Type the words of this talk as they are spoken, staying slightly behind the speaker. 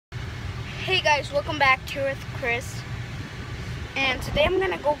Hey guys, welcome back to with Chris. And today I'm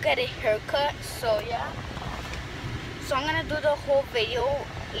gonna go get a haircut. So yeah. So I'm gonna do the whole video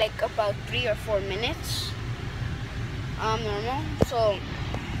like about 3 or 4 minutes. Normal. So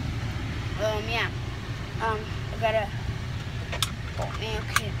yeah. I gotta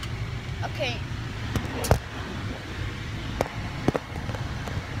okay.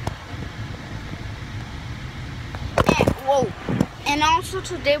 Whoa. And also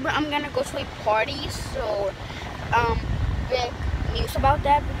today I'm gonna go to a party, so big news about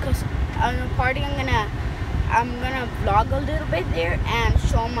that, because on the party I'm gonna vlog a little bit there and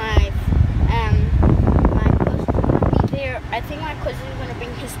show my cousin's gonna be there. I think my cousin's gonna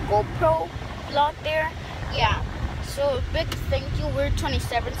bring his GoPro vlog there. Yeah. So big thank you. We're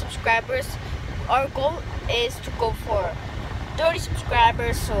 27 subscribers. Our goal is to go for 30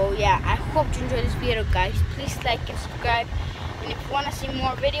 subscribers. So yeah, I hope you enjoy this video, guys. Please like and subscribe. And if you want to see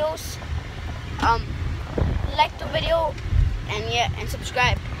more videos, like the video and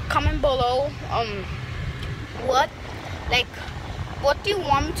subscribe. Comment below what do you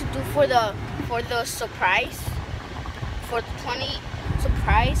want me to do for the surprise, for the 20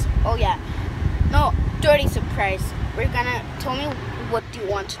 surprise? Oh yeah, no, 30 surprise. We're gonna tell me what do you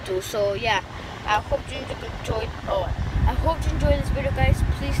want to do. So yeah, I hope you enjoyed. I hope you enjoyed this video, guys.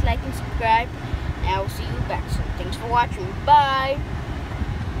 Please like and subscribe, and I will see you back soon. Thanks for watching. Bye.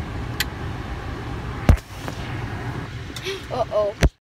 Uh-oh.